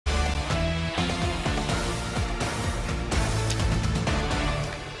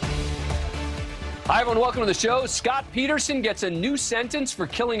Hi, everyone. Welcome to the show. Scott Peterson gets a new sentence for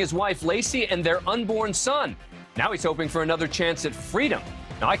killing his wife, Lacey, and their unborn son. Now he's hoping for another chance at freedom.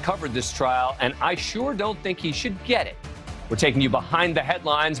 Now, I covered this trial, and I sure don't think he should get it. We're taking you behind the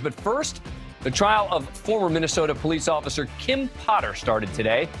headlines, but first, the trial of former Minnesota police officer Kim Potter started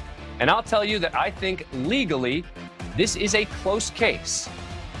today. And I'll tell you that I think legally, this is a close case.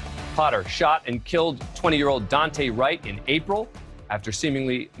 Potter shot and killed 20-year-old Daunte Wright in April after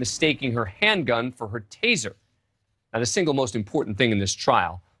seemingly mistaking her handgun for her taser. Now, the single most important thing in this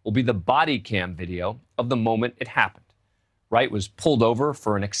trial will be the body cam video of the moment it happened. Wright was pulled over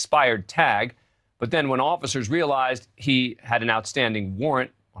for an expired tag, but then when officers realized he had an outstanding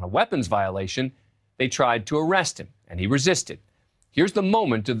warrant on a weapons violation, they tried to arrest him, and he resisted. Here's the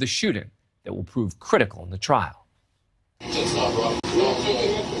moment of the shooting that will prove critical in the trial.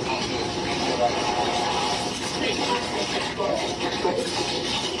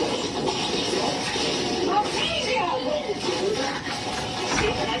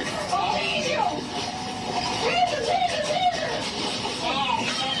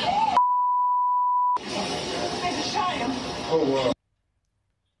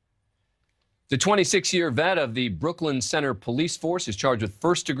 The 26-year vet of the Brooklyn Center Police Force is charged with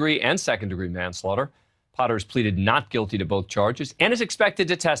first-degree and second-degree manslaughter. Potter has pleaded not guilty to both charges and is expected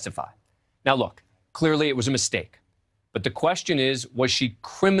to testify. Now, look, clearly it was a mistake. But the question is, was she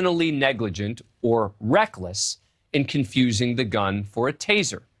criminally negligent or reckless in confusing the gun for a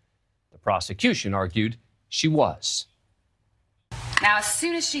taser? The prosecution argued she was. Now, as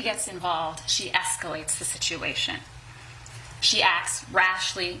soon as she gets involved, she escalates the situation. She acts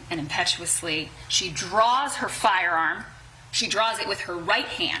rashly and impetuously. She draws her firearm. She draws it with her right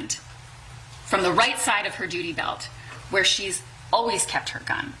hand from the right side of her duty belt, where she's always kept her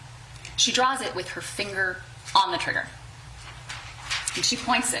gun. She draws it with her finger on the trigger. And she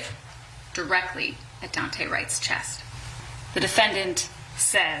points it directly at Daunte Wright's chest. The defendant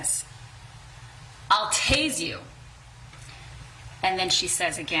says, "I'll tase you." And then she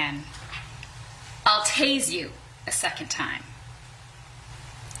says again, "I'll tase you," a second time.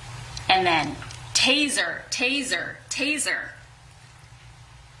 And then, "Taser, taser, taser,"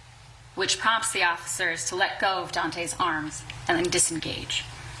 which prompts the officers to let go of Daunte's arms and then disengage.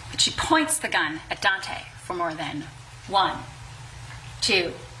 But she points the gun at Daunte for more than 1,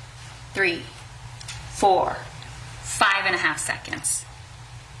 2, 3, 4, 5.5 seconds.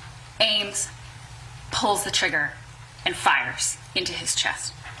 Aims, pulls the trigger, and fires into his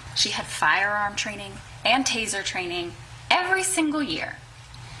chest. She had firearm training and taser training every single year.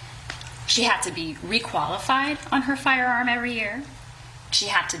 She had to be requalified on her firearm every year. She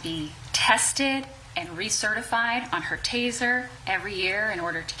had to be tested and recertified on her taser every year in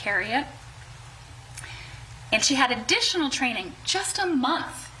order to carry it. And she had additional training just a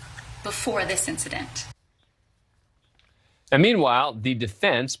month before this incident. Now, meanwhile, the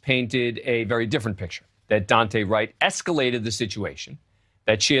defense painted a very different picture, that Daunte Wright escalated the situation,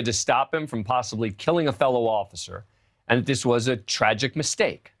 that she had to stop him from possibly killing a fellow officer, and that this was a tragic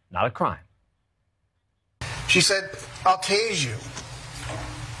mistake, not a crime. She said, "I'll tase you.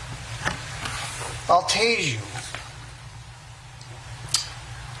 I'll tase you."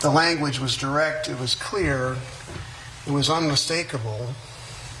 The language was direct, it was clear, it was unmistakable.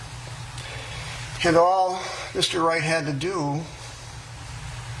 And all Mr. Wright had to do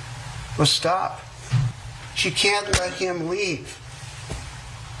was stop. She can't let him leave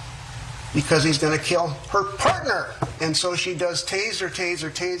because he's going to kill her partner. And so she does taser, taser,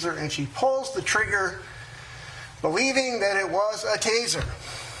 taser, and she pulls the trigger believing that it was a taser.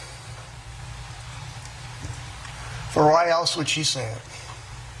 For why else would she say it?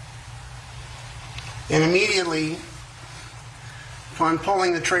 And immediately, upon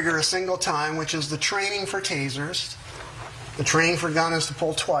pulling the trigger a single time, which is the training for tasers, the training for gun is to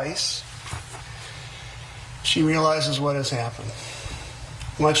pull twice, she realizes what has happened,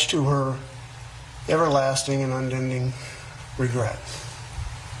 much to her everlasting and unending regret.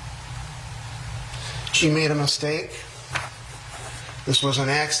 She made a mistake. This was an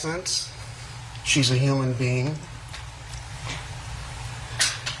accident. She's a human being.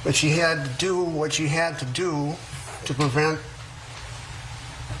 But she had to do what she had to do to prevent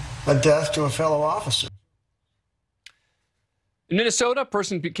a death to a fellow officer. In Minnesota, a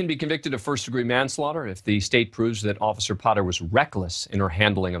person can be convicted of first-degree manslaughter if the state proves that Officer Potter was reckless in her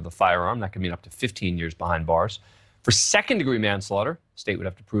handling of the firearm. That could mean up to 15 years behind bars. For second-degree manslaughter, the state would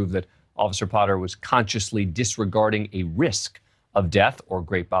have to prove that Officer Potter was consciously disregarding a risk of death or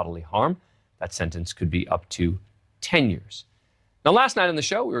great bodily harm. That sentence could be up to 10 years. Now, last night on the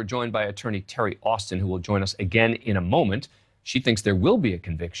show, we were joined by attorney Terri, who will join us again in a moment. She thinks there will be a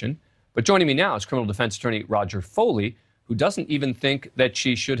conviction But joining me now is criminal defense attorney Roger Foley, who doesn't even think that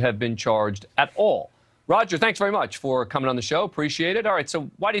she should have been charged at all. Roger, thanks very much for coming on the show. Appreciate it. All right,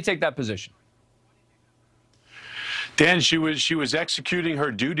 so why do you take that position? Dan, she was executing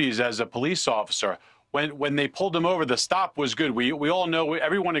her duties as a police officer. When they pulled him over, the stop was good. We all know,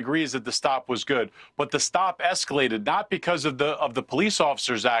 everyone agrees that the stop was good. But the stop escalated, not because of the police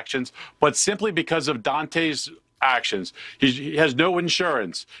officer's actions, but simply because of Daunte's actions. He has no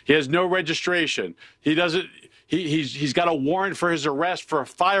insurance. He has no registration. He's got a warrant for his arrest for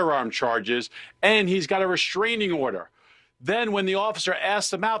firearm charges, and he's got a restraining order. Then when the officer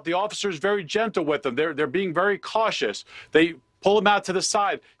asks him out, the officer is very gentle with him. They're being very cautious. They pull him out to the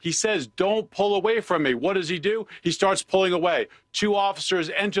side. He says, "Don't pull away from me." What does he do? He starts pulling away. Two officers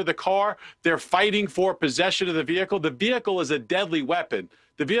enter the car. They're fighting for possession of the vehicle. The vehicle is a deadly weapon.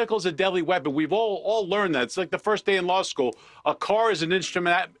 The vehicle is a deadly weapon. We've all learned that. It's like the first day in law school. A car is an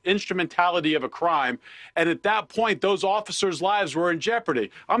instrumentality of a crime. And at that point, those officers' lives were in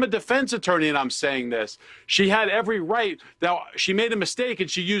jeopardy. I'm a defense attorney, and I'm saying this. She had every right. Now, she made a mistake, and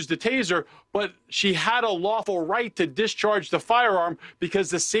she used the taser, but she had a lawful right to discharge the firearm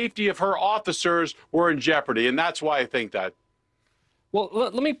because the safety of her officers were in jeopardy. And that's why I think that. Well,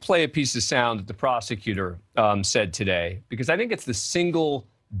 let me play a piece of sound that the prosecutor said today, because I think it's the single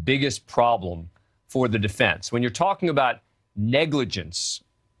biggest problem for the defense. When you're talking about negligence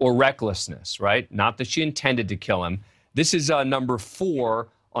or recklessness, right? Not that she intended to kill him. This is number 4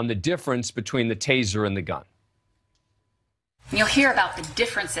 on the difference between the taser and the gun. You'll hear about the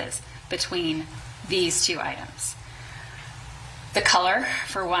differences between these two items. The color,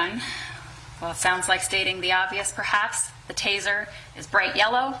 for one. Well, it sounds like stating the obvious, perhaps. The taser is bright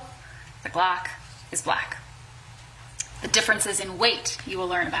yellow. The Glock is black. The differences in weight you will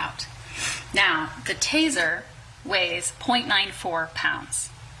learn about. Now, the taser weighs 0.94 pounds.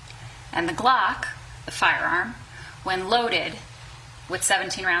 And the Glock, the firearm, when loaded with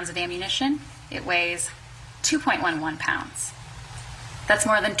 17 rounds of ammunition, it weighs 2.11 pounds. That's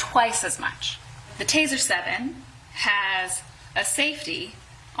more than twice as much. The Taser 7 has a safety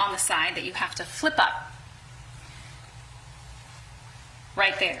on the side that you have to flip up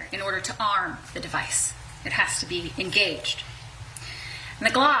right there in order to arm the device. It has to be engaged. And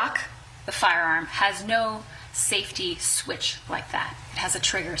the Glock, the firearm, has no safety switch like that. It has a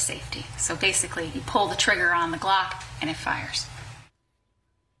trigger safety. So basically, you pull the trigger on the Glock and it fires.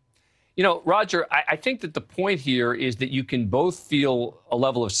 You know, Roger, I think that the point here is that you can both feel a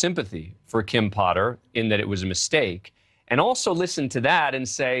level of sympathy for Kim Potter in that it was a mistake, and also listen to that and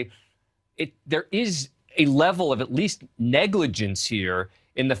say there is a level of at least negligence here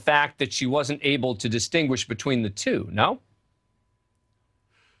in the fact that she wasn't able to distinguish between the two, no?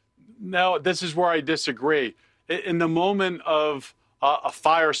 No, this is where I disagree. In the moment of a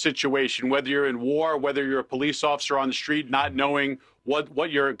fire situation, whether you're in war, whether you're a police officer on the street not knowing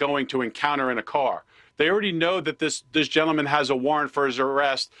what you're going to encounter in a car, they already know that this gentleman has a warrant for his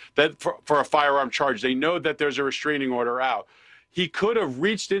arrest for a firearm charge. They know that there's a restraining order out. He could have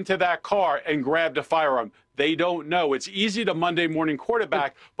reached into that car and grabbed a firearm. They don't know. It's easy to Monday morning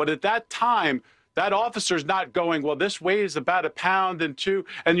quarterback, but at that time, that officer's not going, well, this weighs about 1.2 pounds,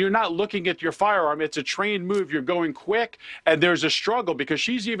 and you're not looking at your firearm. It's a trained move. You're going quick, and there's a struggle because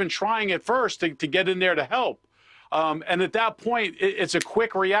she's even trying at first to get in there to help. And at that point, it's a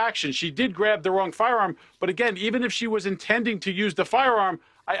quick reaction. She did grab the wrong firearm, but again, even if she was intending to use the firearm,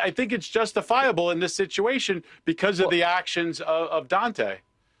 I think it's justifiable in this situation because of the actions of Daunte.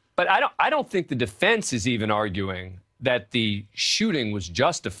 But I don't think the defense is even arguing that the shooting was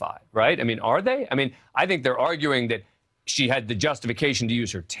justified, right? I mean, are they? I mean, I think they're arguing that she had the justification to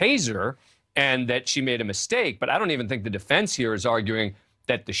use her taser and that she made a mistake, but I don't even think the defense here is arguing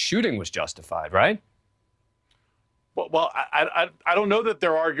that the shooting was justified, right? Well, I don't know that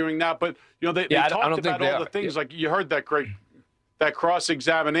they're arguing that, but you know they talked about all the things like you heard that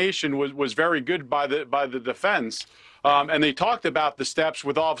cross-examination was very good by the defense, and they talked about the steps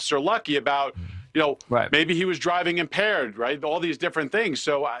with Officer Lucky about maybe he was driving impaired, right? All these different things.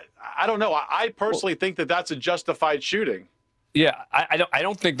 So I don't know. I personally think that that's a justified shooting. Yeah, I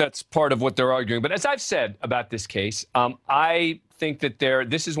don't think that's part of what they're arguing. But as I've said about this case, I think that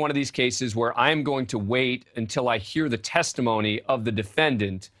this is one of these cases where I'm going to wait until I hear the testimony of the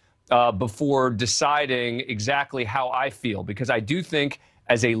defendant before deciding exactly how I feel, because I do think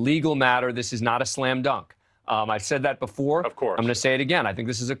as a legal matter, this is not a slam dunk. I've said that before. Of course. I'm going to say it again. I think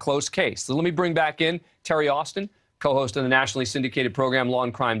this is a close case. So let me bring back in Terri Austin, co-host of the nationally syndicated program Law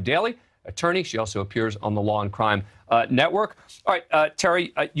and Crime Daily, attorney. She also appears on the Law and Crime Network. All right,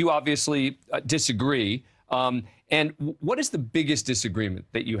 Terri, you obviously disagree And what is the biggest disagreement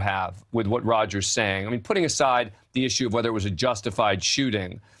that you have with what Roger's saying? I mean, putting aside the issue of whether it was a justified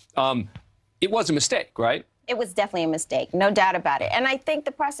shooting, it was a mistake, right? It was definitely a mistake, no doubt about it. And I think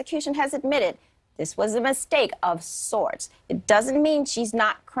the prosecution has admitted this was a mistake of sorts. It doesn't mean she's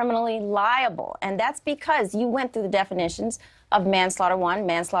not criminally liable. And that's because you went through the definitions of manslaughter 1,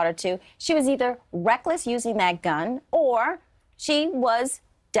 manslaughter 2. She was either reckless using that gun or she was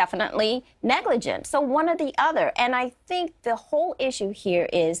definitely negligent. So one or the other. And I think the whole issue here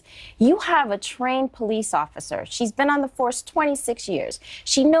is you have a trained police officer. She's been on the force 26 years.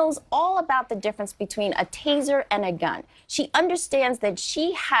 She knows all about the difference between a taser and a gun. She understands that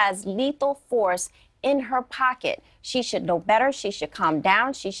she has lethal force in her pocket. She should know better. She should calm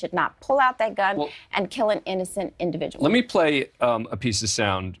down. She should not pull out that gun and kill an innocent individual. Let me play a piece of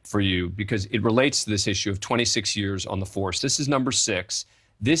sound for you because it relates to this issue of 26 years on the force. This is number 6.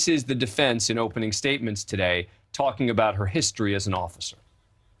 This is the defense in opening statements today talking about her history as an officer.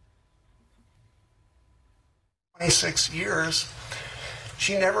 26 years,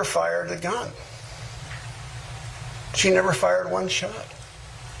 she never fired a gun. She never fired one shot.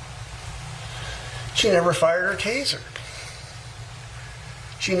 She never fired her taser.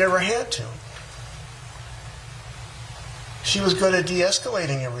 She never had to. She was good at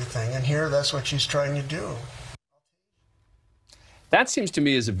de-escalating everything, and here that's what she's trying to do. That seems to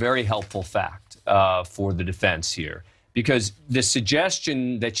me is a very helpful fact for the defense here, because the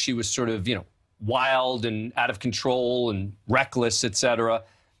suggestion that she was sort of, wild and out of control and reckless, et cetera,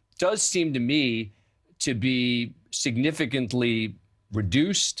 does seem to me to be significantly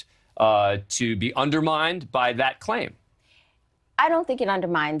reduced, to be undermined by that claim. I don't think it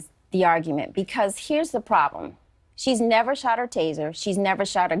undermines the argument because here's the problem. She's never shot her taser. She's never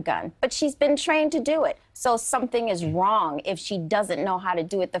shot a gun, but she's been trained to do it. So something is wrong if she doesn't know how to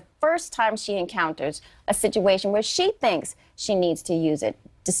do it the first time she encounters a situation where she thinks she needs to use it,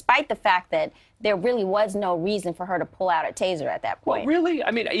 despite the fact that there really was no reason for her to pull out a taser at that point. Well, really?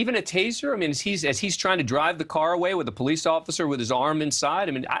 I mean, even a taser? I mean, as he's trying to drive the car away with a police officer with his arm inside,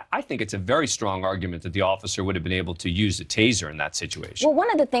 I mean, I think it's a very strong argument that the officer would have been able to use a taser in that situation. Well,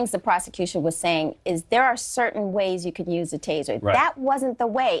 one of the things the prosecution was saying is there are certain ways you can use a taser. Right. That wasn't the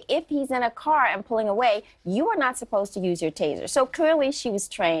way. If he's in a car and pulling away, you are not supposed to use your taser. So clearly she was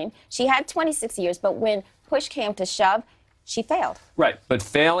trained. She had 26 years, but when push came to shove, she failed. Right, but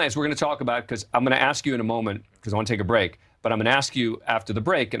failing, as we're going to talk about, because I'm going to ask you in a moment, because I want to take a break, but I'm going to ask you after the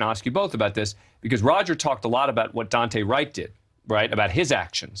break and ask you both about this, because Roger talked a lot about what Daunte Wright did, right, about his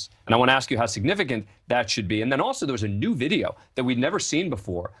actions. And I want to ask you how significant that should be. And then also there was a new video that we'd never seen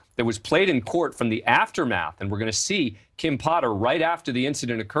before that was played in court from the aftermath, and we're going to see Kim Potter right after the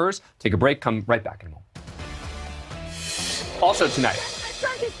incident occurs. Take a break, come right back in a moment. Also tonight.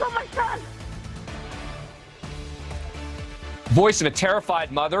 Thank you so much, son. Voice of a terrified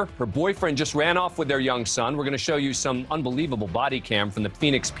mother. Her boyfriend just ran off with their young son. We're going to show you some unbelievable body cam from the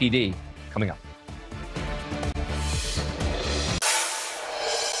Phoenix PD coming up.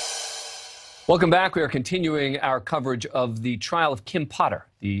 Welcome back. We are continuing our coverage of the trial of Kim Potter,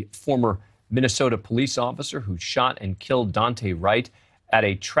 the former Minnesota police officer who shot and killed Daunte Wright at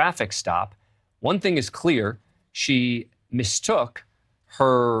a traffic stop. One thing is clear. She mistook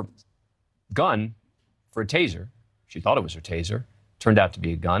her gun for a taser. She thought it was her taser. Turned out to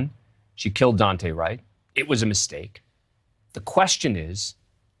be a gun. She killed Daunte Wright. It was a mistake. The question is,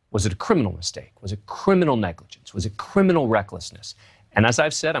 was it a criminal mistake? Was it criminal negligence? Was it criminal recklessness? And as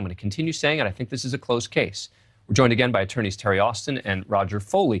I've said, I'm going to continue saying it. I think this is a close case. We're joined again by attorneys Terri Austin and Roger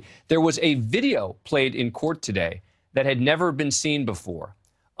Foley. There was a video played in court today that had never been seen before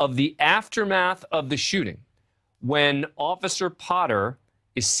of the aftermath of the shooting when Officer Potter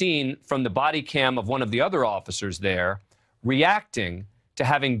is seen from the body cam of one of the other officers there reacting to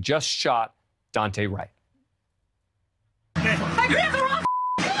having just shot Daunte Wright. I grabbed the wrong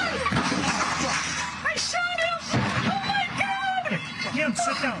gun! I shot him! Oh my God! Kim,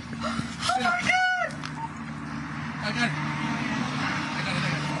 sit down. Oh my God! I got it.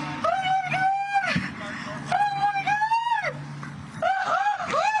 Oh my God! Oh my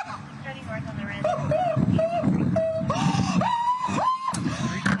God! Heading north on the rim.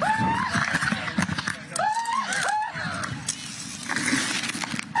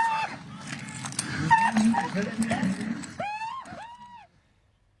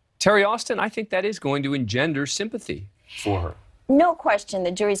 Terri Austin, I think that is going to engender sympathy for her. No question the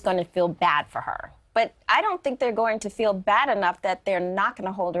jury's going to feel bad for her. But I don't think they're going to feel bad enough that they're not going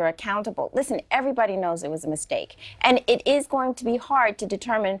to hold her accountable. Listen, everybody knows it was a mistake. And it is going to be hard to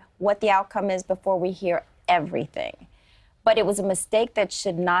determine what the outcome is before we hear everything. But it was a mistake that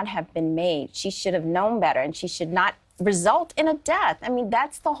should not have been made. She should have known better, and she should not result in a death. I mean,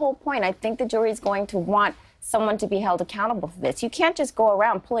 that's the whole point. I think the jury is going to want someone to be held accountable for this. You can't just go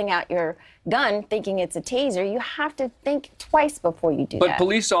around pulling out your gun thinking it's a taser. You have to think twice before you do that. But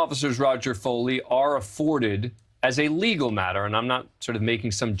police officers, Roger Foley, are afforded, as a legal matter, and I'm not sort of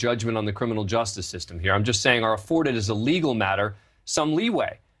making some judgment on the criminal justice system here, I'm just saying are afforded as a legal matter some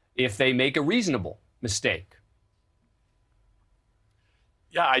leeway if they make a reasonable mistake.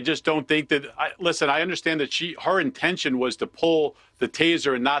 Yeah, I just don't think that. Listen, I understand that her intention was to pull the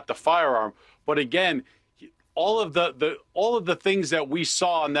taser and not the firearm. But again, all of the things that we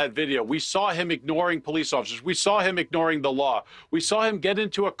saw in that video, we saw him ignoring police officers. We saw him ignoring the law. We saw him get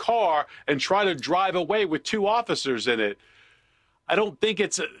into a car and try to drive away with 2 officers in it. I don't think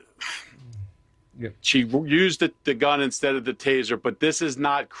it's She used the gun instead of the taser, but this is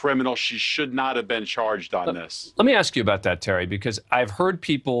not criminal. She should not have been charged on this. Let me ask you about that, Terry, because I've heard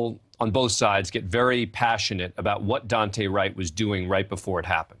people on both sides get very passionate about what Daunte Wright was doing right before it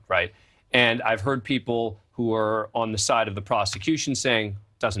happened, right? And I've heard people who are on the side of the prosecution saying,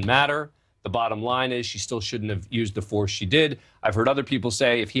 doesn't matter. The bottom line is she still shouldn't have used the force she did. I've heard other people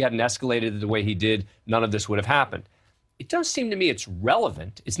say if he hadn't escalated the way he did, none of this would have happened. It does seem to me it's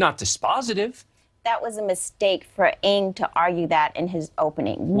relevant. It's not dispositive. That was a mistake for Ng to argue that in his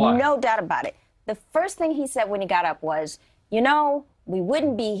opening. Why? No doubt about it. The first thing he said when he got up was, you know, we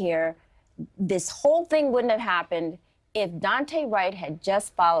wouldn't be here. This whole thing wouldn't have happened if Daunte Wright had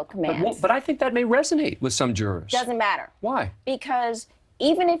just followed commands. But I think that may resonate with some jurors. Doesn't matter. Why? Because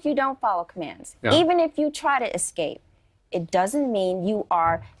even if you don't follow commands, even if you try to escape, it doesn't mean you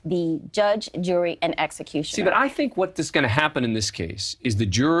are the judge, jury, and executioner. See, but I think what is going to happen in this case is the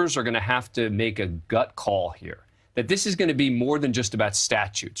jurors are going to have to make a gut call here, that this is going to be more than just about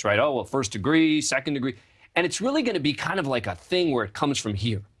statutes, right? Oh, well, first degree, second degree. And it's really going to be kind of like a thing where it comes from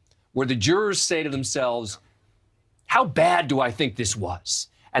here, where the jurors say to themselves, how bad do I think this was?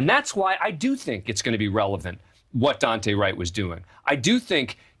 And that's why I do think it's going to be relevant what Daunte Wright was doing. I do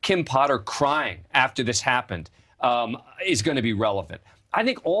think Kim Potter crying after this happened is going to be relevant. I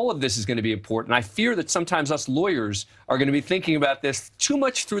think all of this is going to be important. I fear that sometimes us lawyers are going to be thinking about this too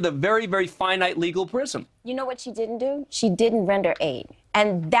much through the very, very finite legal prism. You know what she didn't do? She didn't render aid.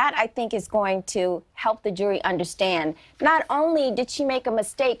 And that, I think, is going to help the jury understand. Not only did she make a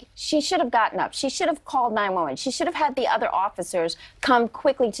mistake, she should have gotten up. She should have called 911. She should have had the other officers come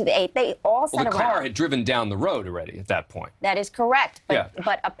quickly to the aid. They all sat around. The car had driven down the road already at that point. That is correct. But, Yeah.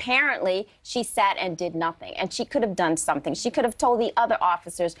 but apparently, she sat and did nothing. And she could have done something. She could have told the other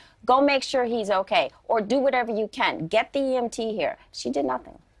officers, go make sure he's okay, or do whatever you can. Get the EMT here. She did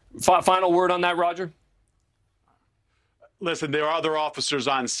nothing. Final word on that, Roger? Listen, there are other officers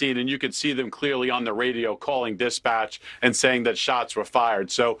on scene, and you could see them clearly on the radio calling dispatch and saying that shots were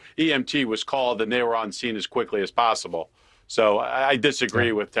fired. So EMT was called, and they were on scene as quickly as possible. So I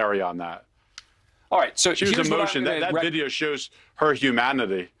disagree with Terry on that. All right, so she was here's what emotion. That video shows her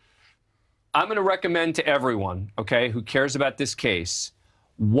humanity. I'm going to recommend to everyone, okay, who cares about this case,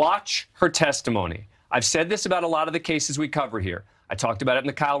 watch her testimony. I've said this about a lot of the cases we cover here. I talked about it in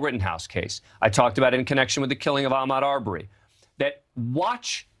the Kyle Rittenhouse case. I talked about it in connection with the killing of Ahmaud Arbery. That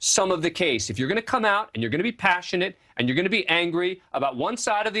watch some of the case. If you're going to come out and you're going to be passionate and you're going to be angry about one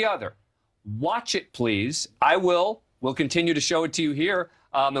side or the other, watch it, please. I will. We'll continue to show it to you here,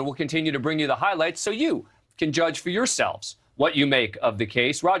 and we'll continue to bring you the highlights so you can judge for yourselves what you make of the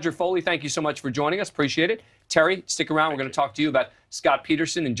case. Roger Foley, thank you so much for joining us. Appreciate it. Terry, stick around. We're going to talk to you about Scott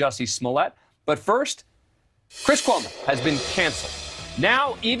Peterson and Jussie Smollett. But first, Chris Cuomo has been canceled.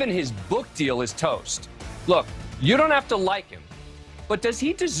 Now even his book deal is toast. Look, you don't have to like him, but does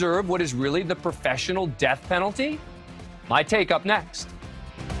he deserve what is really the professional death penalty? My take up next.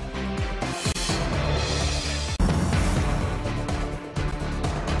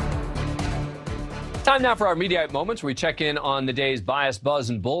 Time now for our Mediaite Moments, where we check in on the day's bias, buzz,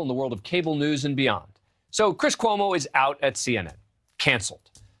 and bull in the world of cable news and beyond. So Chris Cuomo is out at CNN, canceled.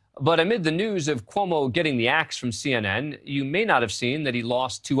 But amid the news of Cuomo getting the axe from CNN, you may not have seen that he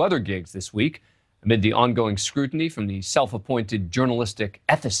lost 2 other gigs this week. Amid the ongoing scrutiny from the self-appointed journalistic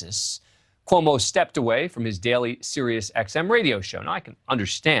ethicists, Cuomo stepped away from his daily Sirius XM radio show. Now, I can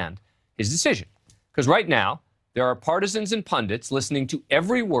understand his decision, because right now there are partisans and pundits listening to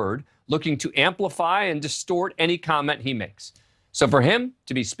every word, looking to amplify and distort any comment he makes. So for him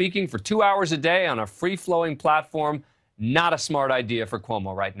to be speaking for 2 hours a day on a free-flowing platform, not a smart idea for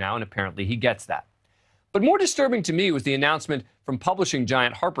Cuomo right now, and apparently he gets that. But more disturbing to me was the announcement from publishing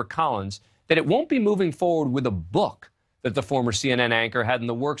giant HarperCollins that it won't be moving forward with a book that the former CNN anchor had in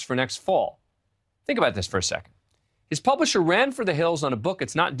the works for next fall. Think about this for a second. His publisher ran for the hills on a book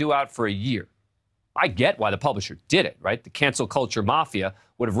that's not due out for a year. I get why the publisher did it, right? The cancel culture mafia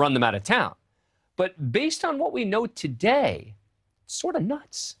would have run them out of town. But based on what we know today, it's sort of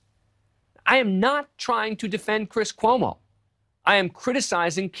nuts. I am not trying to defend Chris Cuomo. I am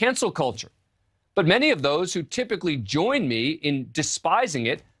criticizing cancel culture. But many of those who typically join me in despising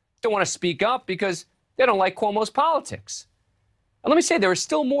it don't want to speak up because they don't like Cuomo's politics. And let me say, there is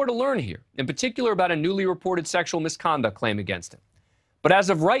still more to learn here, in particular about a newly reported sexual misconduct claim against him. But as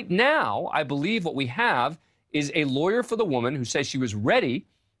of right now, I believe what we have is a lawyer for the woman who says she was ready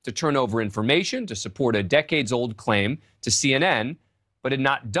to turn over information to support a decades-old claim to CNN, but had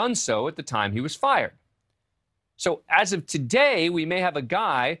not done so at the time he was fired. So as of today, we may have a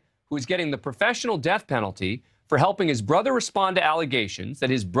guy who is getting the professional death penalty for helping his brother respond to allegations that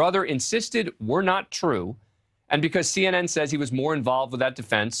his brother insisted were not true, and because CNN says he was more involved with that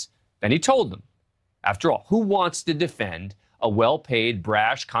defense than he told them. After all, who wants to defend a well-paid,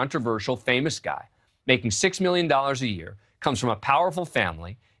 brash, controversial, famous guy making $6 million a year, comes from a powerful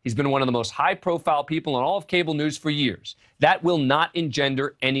family? He's been one of the most high-profile people in all of cable news for years. That will not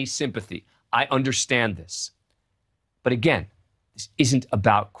engender any sympathy. I understand this. But again, this isn't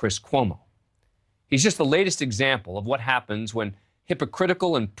about Chris Cuomo. He's just the latest example of what happens when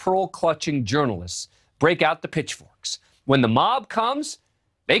hypocritical and pearl-clutching journalists break out the pitchforks. When the mob comes,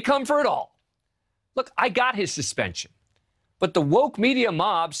 they come for it all. Look, I got his suspension, but the woke media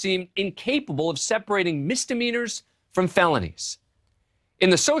mob seemed incapable of separating misdemeanors from felonies. In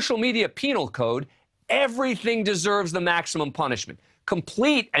the social media penal code, everything deserves the maximum punishment: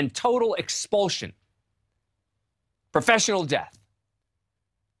 complete and total expulsion, professional death.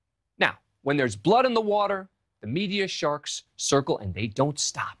 Now, when there's blood in the water, the media sharks circle and they don't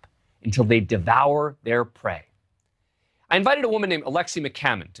stop until they devour their prey. I invited a woman named Alexi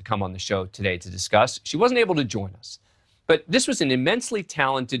McCammon to come on the show today to discuss. She wasn't able to join us, but this was an immensely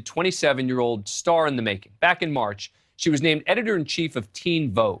talented 27-year-old star in the making. Back in March, she was named editor-in-chief of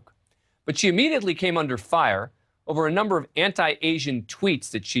Teen Vogue, but she immediately came under fire over a number of anti-Asian tweets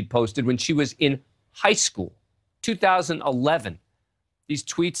that she'd posted when she was in high school, 2011. These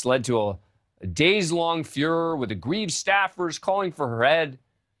tweets led to a days-long furor with aggrieved staffers calling for her head.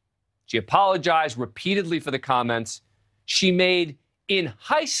 She apologized repeatedly for the comments she made in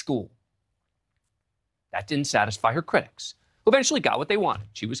high school. That didn't satisfy her critics, who eventually got what they wanted.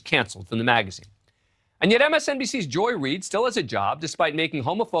 She was canceled from the magazine. And yet MSNBC's Joy Reid still has a job despite making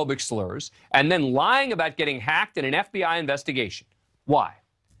homophobic slurs and then lying about getting hacked in an FBI investigation. Why?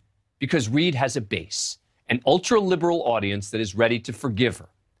 Because Reid has a base, an ultra-liberal audience that is ready to forgive her.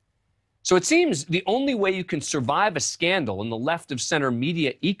 So it seems the only way you can survive a scandal in the left-of-center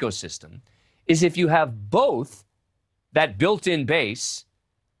media ecosystem is if you have both that built-in base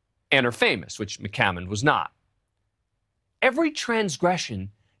and are famous, which McCammon was not. Every transgression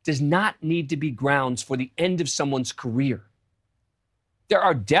does not need to be grounds for the end of someone's career. There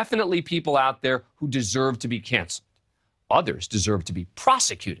are definitely people out there who deserve to be canceled. Others deserve to be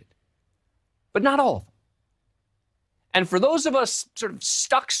prosecuted, but not all of them. And for those of us sort of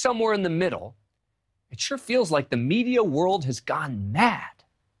stuck somewhere in the middle, it sure feels like the media world has gone mad.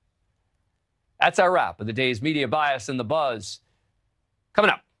 That's our wrap of the day's media bias and the buzz.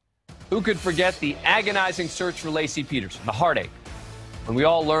 Coming up, who could forget the agonizing search for Laci Peterson, the heartache, when we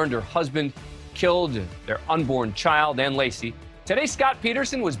all learned her husband killed their unborn child and Laci. Today, Scott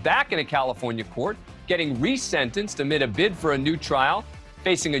Peterson was back in a California court, getting resentenced amid a bid for a new trial,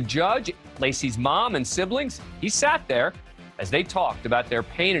 facing a judge, Laci's mom and siblings. He sat there as they talked about their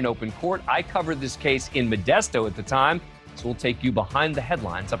pain in open court. I covered this case in Modesto at the time, so we'll take you behind the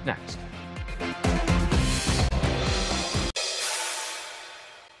headlines up next.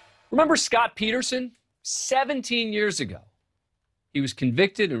 Remember Scott Peterson? 17 years ago, he was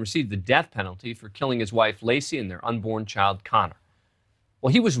convicted and received the death penalty for killing his wife Laci and their unborn child Connor.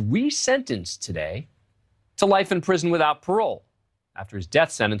 Well, he was resentenced today to life in prison without parole after his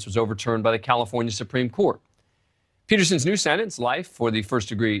death sentence was overturned by the California Supreme Court. Peterson's new sentence, life for the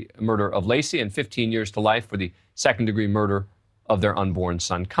first-degree murder of Laci and 15 years to life for the second-degree murder of their unborn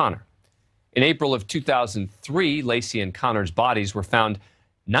son Connor. In April of 2003, Laci and Connor's bodies were found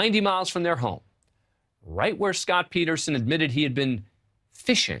 90 miles from their home, right where Scott Peterson admitted he had been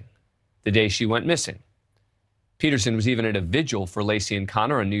fishing the day she went missing. Peterson was even at a vigil for Laci and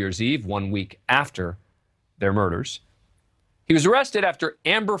Connor on New Year's Eve, 1 week after their murders. He was arrested after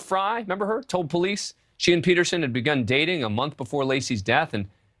Amber Fry, remember her, told police she and Peterson had begun dating a month before Laci's death, and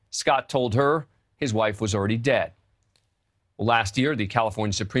Scott told her his wife was already dead. Well, last year, the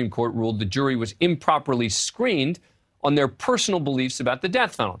California Supreme Court ruled the jury was improperly screened on their personal beliefs about the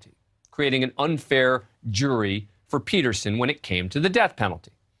death penalty, creating an unfair jury for Peterson when it came to the death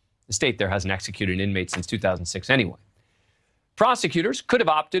penalty. The state there hasn't executed an inmate since 2006 anyway. Prosecutors could have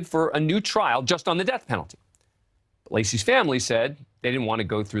opted for a new trial just on the death penalty. But Laci's family said they didn't want to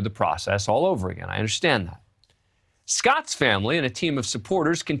go through the process all over again. I understand that. Scott's family and a team of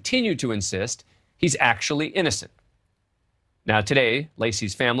supporters continue to insist he's actually innocent. Now, today,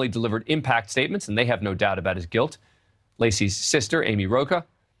 Laci's family delivered impact statements, and they have no doubt about his guilt. Laci's sister, Amy Rocha,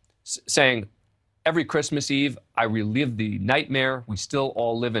 saying, "Every Christmas Eve, I relive the nightmare we still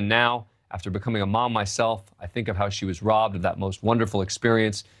all live in now. After becoming a mom myself, I think of how she was robbed of that most wonderful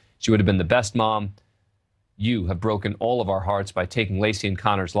experience. She would have been the best mom. You have broken all of our hearts by taking Laci and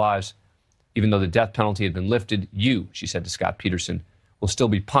Connor's lives. Even though the death penalty had been lifted, you," she said to Scott Peterson, "will still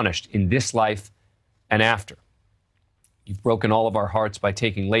be punished in this life and after. You've broken all of our hearts by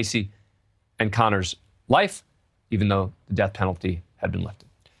taking Laci and Connor's life, even though the death penalty had been lifted."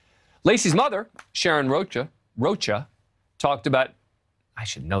 Laci's mother, Sharon Rocha, talked about, I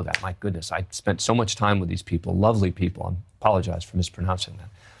should know that, my goodness, I spent so much time with these people, lovely people, I apologize for mispronouncing that,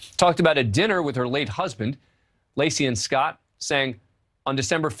 talked about a dinner with her late husband, Laci and Scott, saying, "On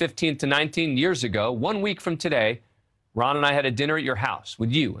December 15th to 19 years ago, 1 week from today, Ron and I had a dinner at your house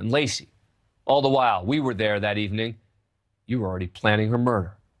with you and Laci. All the while we were there that evening, you were already planning her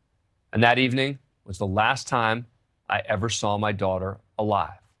murder. And that evening was the last time I ever saw my daughter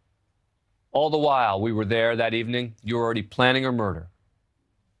alive. All the while we were there that evening, you were already planning her murder."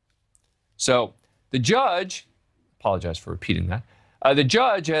 So the judge, apologize for repeating that, the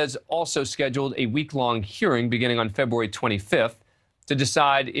judge has also scheduled a week-long hearing beginning on February 25th to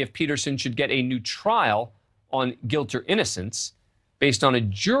decide if Peterson should get a new trial on guilt or innocence based on a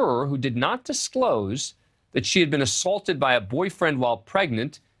juror who did not disclose that she had been assaulted by a boyfriend while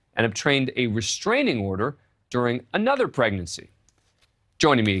pregnant and obtained a restraining order during another pregnancy.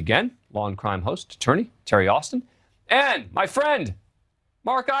 Joining me again, law and crime host, attorney Terri Austin, and my friend,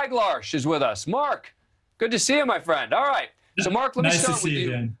 Mark Eiglarsh is with us. Mark, good to see you, my friend. All right. So, Mark, let me start with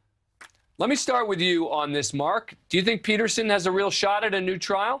you. Let me start with you on this, Mark. Do you think Peterson has a real shot at a new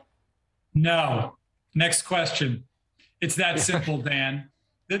trial? No. Next question. It's that simple, Dan.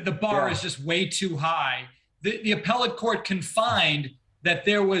 The bar is just way too high. The appellate court can find that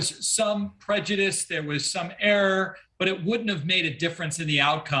there was some prejudice, there was some error, but it wouldn't have made a difference in the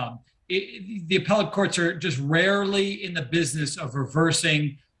outcome. The appellate courts are just rarely in the business of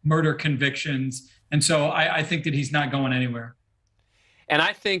reversing murder convictions. And so I think that he's not going anywhere. And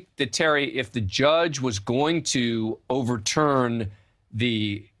I think that, Terri, if the judge was going to overturn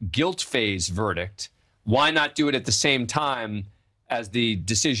the guilt phase verdict, why not do it at the same time as the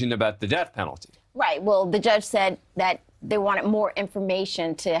decision about the death penalty? Right. Well, the judge said that they wanted more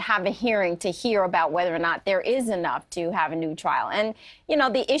information to have a hearing to hear about whether or not there is enough to have a new trial. And, you know,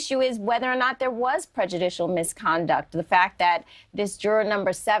 the issue is whether or not there was prejudicial misconduct. The fact that this juror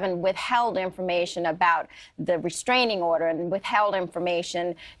number 7 withheld information about the restraining order and withheld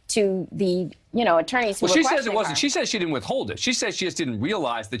information to the, you know, attorneys who were questioning her. Well, she says it wasn't. She says she didn't withhold it. She says she just didn't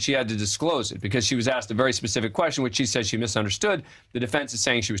realize that she had to disclose it because she was asked a very specific question, which she says she misunderstood. The defense is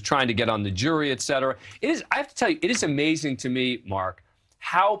saying she was trying to get on the jury, et cetera. It is, I have to tell you, it is amazing to me, Mark,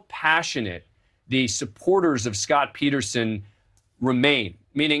 how passionate the supporters of Scott Peterson remain,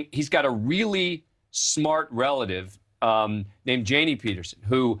 meaning he's got a really smart relative named Janie Peterson,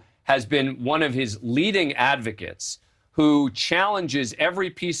 who has been one of his leading advocates, who challenges every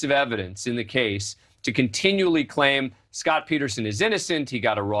piece of evidence in the case to continually claim Scott Peterson is innocent, he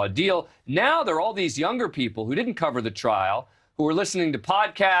got a raw deal. Now there are all these younger people who didn't cover the trial, who are listening to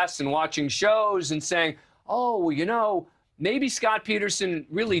podcasts and watching shows and saying, oh, well, you know, maybe Scott Peterson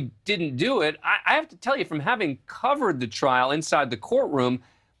really didn't do it. I have to tell you, from having covered the trial inside the courtroom,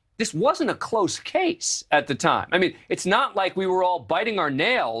 this wasn't a close case at the time. I mean, it's not like we were all biting our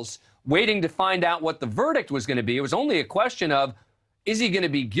nails waiting to find out what the verdict was going to be. It was only a question of, is he going to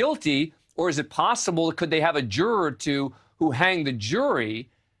be guilty, or is it possible, could they have a juror or two who hang the jury?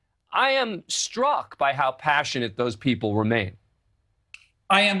 I am struck by how passionate those people remain.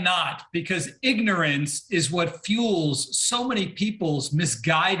 I am not, because ignorance is what fuels so many people's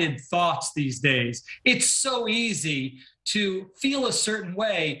misguided thoughts these days. It's so easy to feel a certain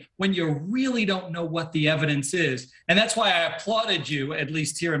way when you really don't know what the evidence is. And that's why I applauded you, at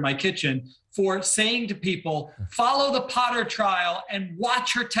least here in my kitchen, for saying to people, follow the Potter trial and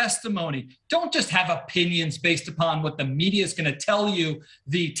watch her testimony. Don't just have opinions based upon what the media is going to tell you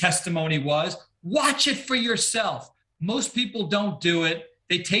the testimony was. Watch it for yourself. Most people don't do it.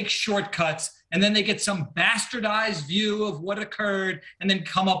 They take shortcuts, and then they get some bastardized view of what occurred and then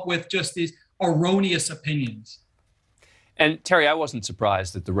come up with just these erroneous opinions. And Terry, I wasn't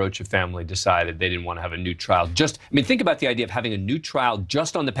surprised that the Rocha family decided they didn't want to have a new trial. Think about the idea of having a new trial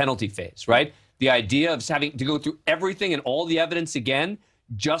just on the penalty phase, right? The idea of having to go through everything and all the evidence again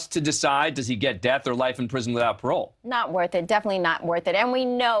just to decide, does he get death or life in prison without parole? Not worth it. Definitely not worth it. And we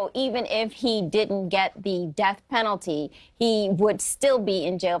know even if he didn't get the death penalty, he would still be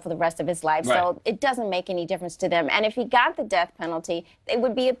in jail for the rest of his life. Right. So it doesn't make any difference to them. And if he got the death penalty, they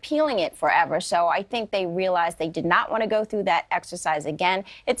would be appealing it forever. So I think they realized they did not want to go through that exercise again.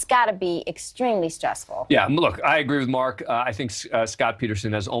 It's got to be extremely stressful. Yeah, look, I agree with Mark. I think Scott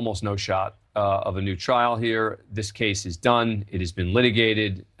Peterson has almost no shot of a new trial here. This case is done. It has been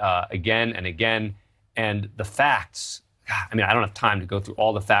litigated again and again. And the facts, I don't have time to go through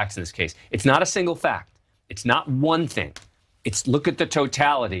all the facts in this case. It's not a single fact. It's not one thing. It's look at the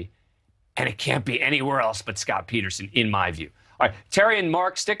totality, and it can't be anywhere else but Scott Peterson, in my view. All right, Terry and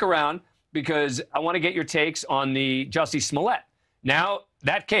Mark, stick around because I want to get your takes on the Jussie Smollett. Now,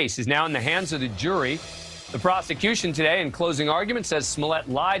 that case is now in the hands of the jury. The prosecution today, in closing argument, says Smollett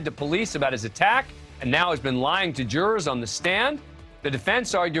lied to police about his attack and now has been lying to jurors on the stand. The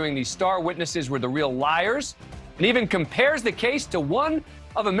defense arguing these star witnesses were the real liars and even compares the case to one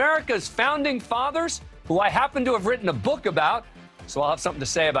of America's founding fathers, who I happen to have written a book about. So I'll have something to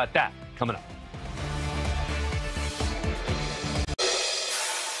say about that coming up.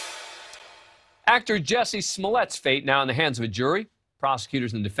 Actor Jussie Smollett's fate now in the hands of a jury.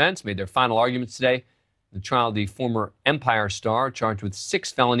 Prosecutors and defense made their final arguments today. The trial of the former Empire star, charged with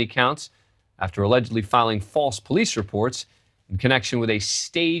 6 felony counts after allegedly filing false police reports in connection with a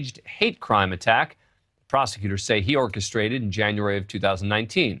staged hate crime attack prosecutors say he orchestrated in January of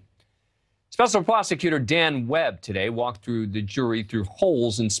 2019. Special Prosecutor Dan Webb today walked through the jury through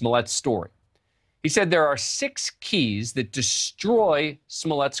holes in Smollett's story. He said there are 6 keys that destroy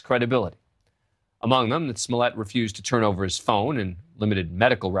Smollett's credibility. Among them, that Smollett refused to turn over his phone and limited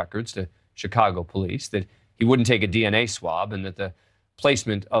medical records to Chicago police, that he wouldn't take a DNA swab, and that the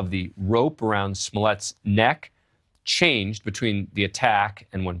placement of the rope around Smollett's neck changed between the attack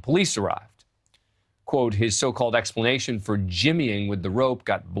and when police arrived. Quote, his so-called explanation for jimmying with the rope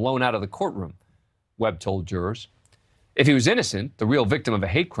got blown out of the courtroom, Webb told jurors. If he was innocent, the real victim of a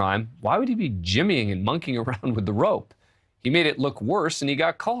hate crime, why would he be jimmying and monkeying around with the rope? He made it look worse and he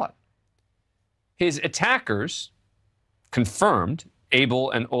got caught. His attackers confirmed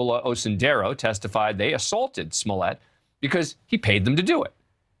Abel and Ola Osundero testified they assaulted Smollett because he paid them to do it.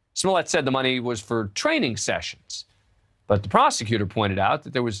 Smollett said the money was for training sessions. But the prosecutor pointed out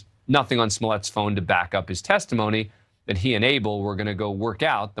that there was nothing on Smollett's phone to back up his testimony that he and Abel were going to go work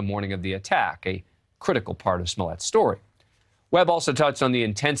out the morning of the attack, a critical part of Smollett's story. Webb also touched on the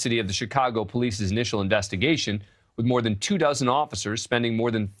intensity of the Chicago police's initial investigation, with more than 24 officers spending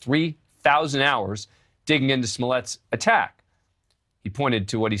more than 3,000 hours digging into Smollett's attack. He pointed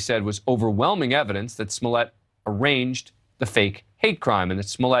to what he said was overwhelming evidence that Smollett arranged the fake hate crime and that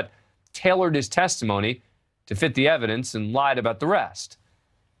Smollett tailored his testimony to fit the evidence and lied about the rest.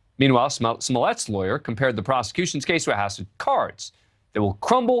 Meanwhile, Smollett's lawyer compared the prosecution's case to a house of cards that will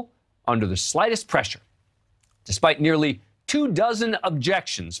crumble under the slightest pressure. Despite nearly 24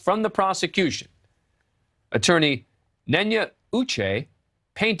 objections from the prosecution, attorney Nenya Uche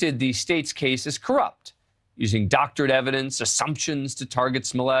painted the state's case as corrupt, using doctored evidence, assumptions to target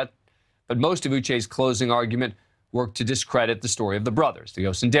Smollett. But most of Uche's closing argument worked to discredit the story of the brothers, the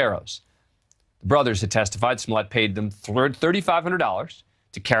Osunderos. The brothers had testified Smollett paid them $3,500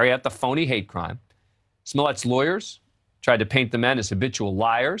 to carry out the phony hate crime. Smollett's lawyers tried to paint the men as habitual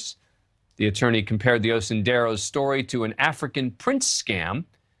liars. The attorney compared the Osunderos' story to an African prince scam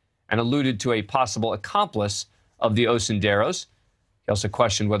and alluded to a possible accomplice of the Osunderos. He also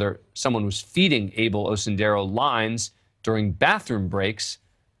questioned whether someone was feeding Abel Osundero lines during bathroom breaks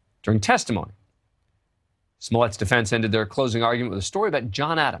during testimony. Smollett's defense ended their closing argument with a story about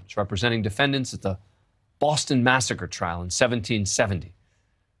John Adams representing defendants at the Boston Massacre trial in 1770,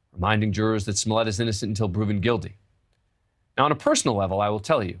 reminding jurors that Smollett is innocent until proven guilty. Now, on a personal level, I will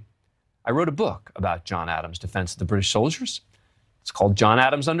tell you, I wrote a book about John Adams' defense of the British soldiers. It's called John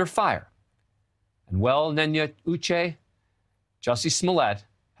Adams Under Fire. And well, Nenya Uche, Jussie Smollett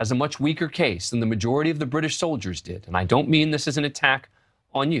has a much weaker case than the majority of the British soldiers did. And I don't mean this as an attack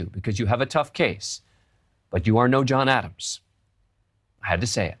on you, because you have a tough case. But you are no John Adams. I had to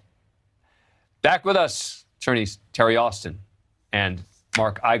say it. Back with us, attorneys Terri Austin and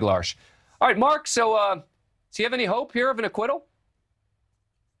Mark Eiglarsh. All right, Mark, so does he have any hope here of an acquittal?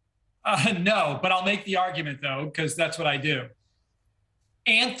 No, but I'll make the argument, though, because that's what I do.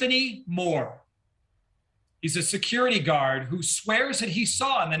 Anthony Moore. He's a security guard who swears that he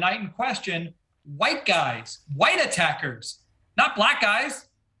saw on the night in question white guys, white attackers, not black guys.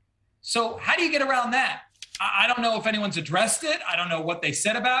 So how do you get around that? I don't know if anyone's addressed it. I don't know what they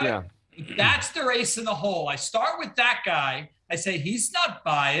said about it. That's their ace in the hole. I start with that guy. I say he's not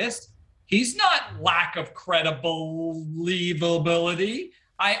biased. He's not lack of credible believability.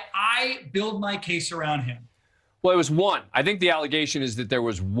 I build my case around him. Well, it was one. I think the allegation is that there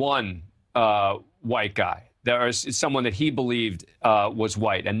was one white guy. There is someone that he believed was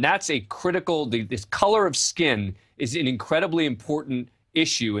white. And that's a critical, this color of skin is an incredibly important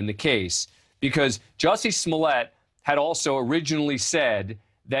issue in the case, because Jussie Smollett had also originally said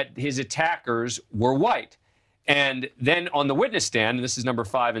that his attackers were white. And then on the witness stand, and this is number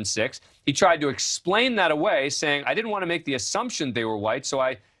 5 and 6, he tried to explain that away, saying, I didn't want to make the assumption they were white, so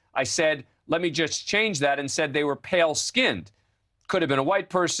I said, let me just change that, and said they were pale-skinned. Could have been a white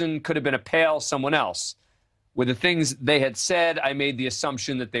person, could have been a pale someone else. With the things they had said, I made the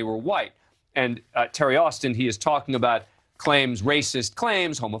assumption that they were white. And Terri Austin, he is talking about claims, racist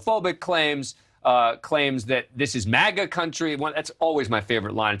claims, homophobic claims, claims that this is MAGA country. That's always my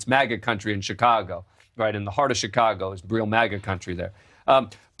favorite line. It's MAGA country in Chicago, right? In the heart of Chicago is real MAGA country there.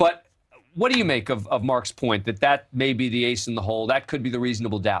 But what do you make of Mark's point that may be the ace in the hole? That could be the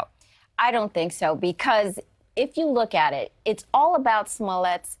reasonable doubt. I don't think so, because if you look at it, it's all about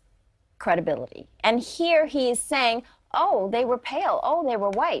Smollett's credibility. And here he is saying, oh, they were pale. Oh, they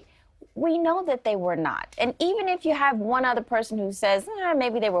were white. We know that they were not. And even if you have one other person who says,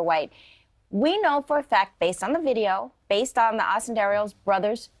 maybe they were white, we know for a fact, based on the video, based on the Ascendario's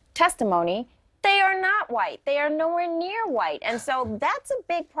brothers' testimony, they are not white. They are nowhere near white. And so that's a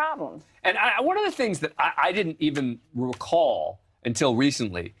big problem. And one of the things that I didn't even recall until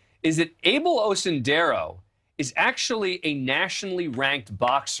recently is that Abel Osendero is actually a nationally ranked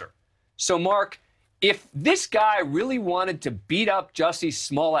boxer. So, Mark, if this guy really wanted to beat up Jussie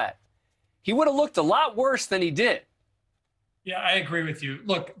Smollett, he would have looked a lot worse than he did. Yeah, I agree with you.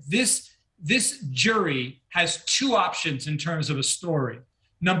 Look, this jury has two options in terms of a story.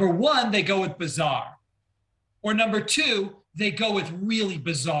 Number one, they go with bizarre. Or number two, they go with really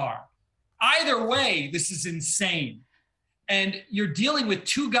bizarre. Either way, this is insane. And you're dealing with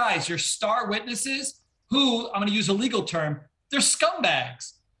two guys, your star witnesses, who, I'm going to use a legal term, they're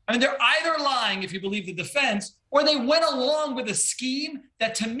scumbags. I mean, they're either lying, if you believe the defense, or they went along with a scheme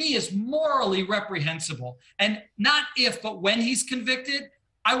that to me is morally reprehensible. And not if, but when he's convicted,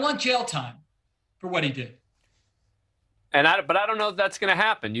 I want jail time for what he did. But I don't know if that's going to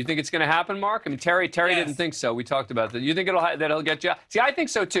happen. You think it's going to happen, Mark? I mean, Terri yes. Didn't think so. We talked about that. You think that'll get you? See, I think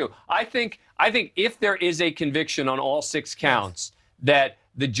so too. I think if there is a conviction on all 6 counts, that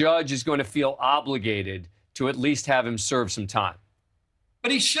the judge is going to feel obligated to at least have him serve some time.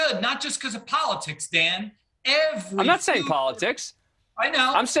 But he should, not just because of politics, Dan. I'm not saying politics. I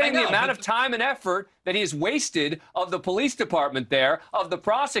know. I'm saying the amount of time and effort that he has wasted of the police department there, of the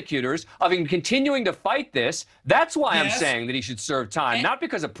prosecutors, of him continuing to fight this. That's why I'm saying that he should serve time, not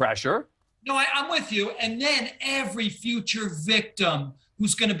because of pressure. No, I'm with you. And then every future victim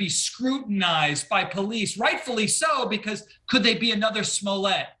who's going to be scrutinized by police, rightfully so, because could they be another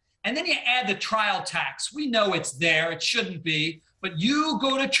Smollett? And then you add the trial tax. We know it's there. It shouldn't be. But you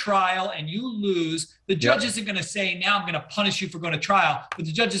go to trial and you lose. The judge isn't going to say, now I'm going to punish you for going to trial. But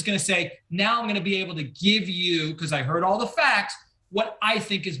the judge is going to say, now I'm going to be able to give you, because I heard all the facts, what I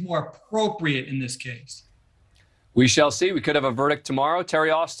think is more appropriate in this case. We shall see. We could have a verdict tomorrow.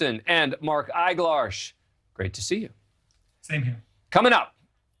 Terri Austin and Mark Eiglarsh. Great to see you. Same here. Coming up.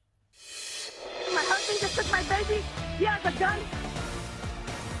 My husband just took my baby. He has a gun.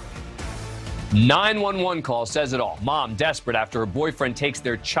 911 call says it all. Mom desperate after her boyfriend takes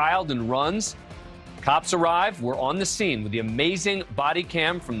their child and runs. Cops arrive. We're on the scene with the amazing body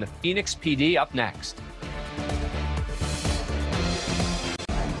cam from the Phoenix PD up next.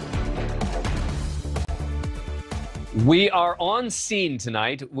 We are on scene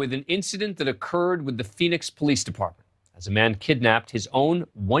tonight with an incident that occurred with the Phoenix Police Department as a man kidnapped his own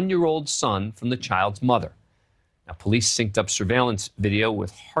 1-year-old son from the child's mother. Now, police synced up surveillance video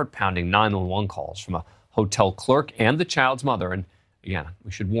with heart-pounding 911 calls from a hotel clerk and the child's mother. And again,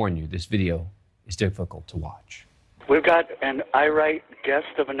 we should warn you, this video is difficult to watch. We've got an irate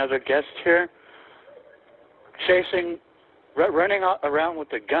guest of another guest here, running around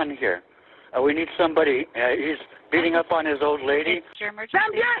with a gun here. We need somebody. He's beating up on his old lady. Van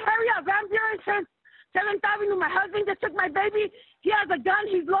Buren, hurry up. Van Buren, 7th Avenue. My husband just took my baby. He has a gun.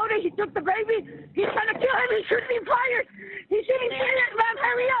 He's loaded. He took the baby. He's trying to kill him. He's shooting fire. He's shooting fire. Man,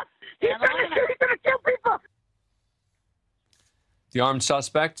 hurry up. He's trying to shoot. He's going to kill people. The armed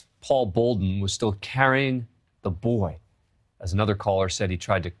suspect, Paul Bolden, was still carrying the boy as another caller said he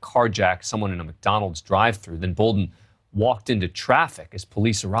tried to carjack someone in a McDonald's drive-thru. Then Bolden walked into traffic as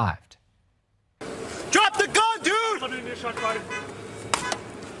police arrived. Drop the gun, dude!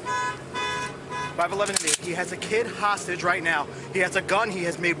 511 in he has a kid hostage right now. He has a gun. He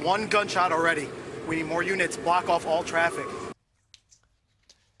has made one gunshot already. We need more units. Block off all traffic.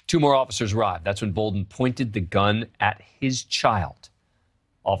 2 more officers arrived. That's when Bolden pointed the gun at his child.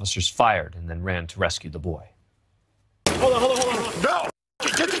 Officers fired and then ran to rescue the boy. Hold on. No!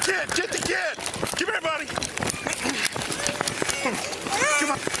 Get the kid! Get the kid! Come here, buddy!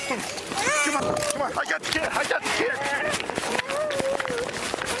 Come on! I got the kid!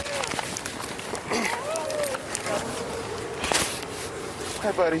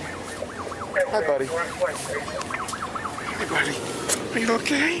 Hi, buddy. Hi, buddy. Are you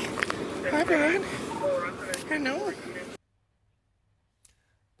okay? Hi, bud. I know.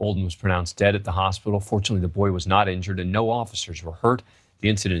 Bolden was pronounced dead at the hospital. Fortunately, the boy was not injured and no officers were hurt. The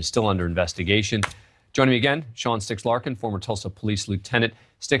incident is still under investigation. Joining me again, Sean Sticks Larkin, former Tulsa police lieutenant.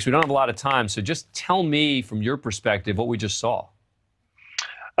 Sticks, we don't have a lot of time, so just tell me from your perspective what we just saw.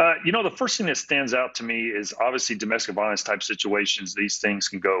 The first thing that stands out to me is obviously domestic violence type situations. These things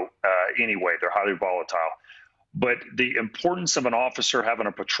can go anyway. They're highly volatile. But the importance of an officer having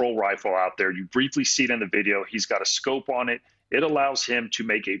a patrol rifle out there, you briefly see it in the video. He's got a scope on it. It allows him to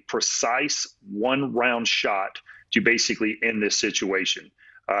make a precise 1-round shot to basically end this situation.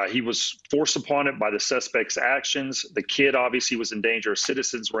 He was forced upon it by the suspect's actions. The kid obviously was in danger.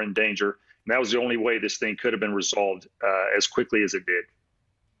 Citizens were in danger. And that was the only way this thing could have been resolved as quickly as it did.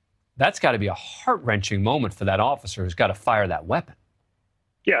 That's got to be a heart-wrenching moment for that officer who's got to fire that weapon.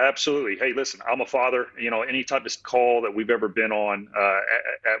 Yeah, absolutely. Hey, listen, I'm a father. Any type of call that we've ever been on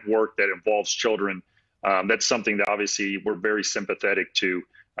at work that involves children, that's something that obviously we're very sympathetic to.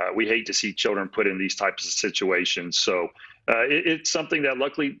 We hate to see children put in these types of situations. So it's something that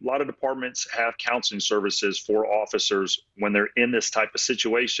luckily a lot of departments have counseling services for officers when they're in this type of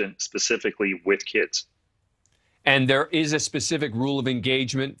situation, specifically with kids. And there is a specific rule of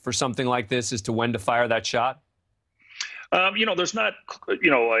engagement for something like this as to when to fire that shot? There's not,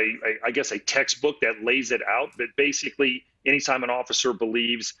 I guess a textbook that lays it out, but basically anytime an officer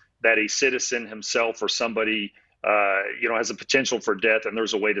believes that a citizen himself or somebody, has a potential for death and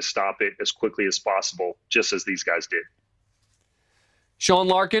there's a way to stop it as quickly as possible, just as these guys did. Sean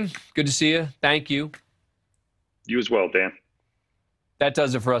Larkin, good to see you. Thank you. You as well, Dan. That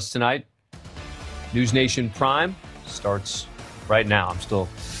does it for us tonight. News Nation Prime starts right now. I'm still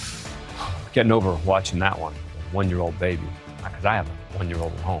getting over watching that one. 1-year-old baby, because I have a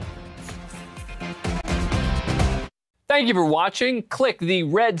 1-year-old at home. Thank you for watching. Click the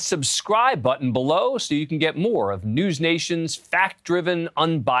red subscribe button below so you can get more of News Nation's fact-driven,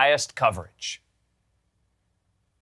 unbiased coverage.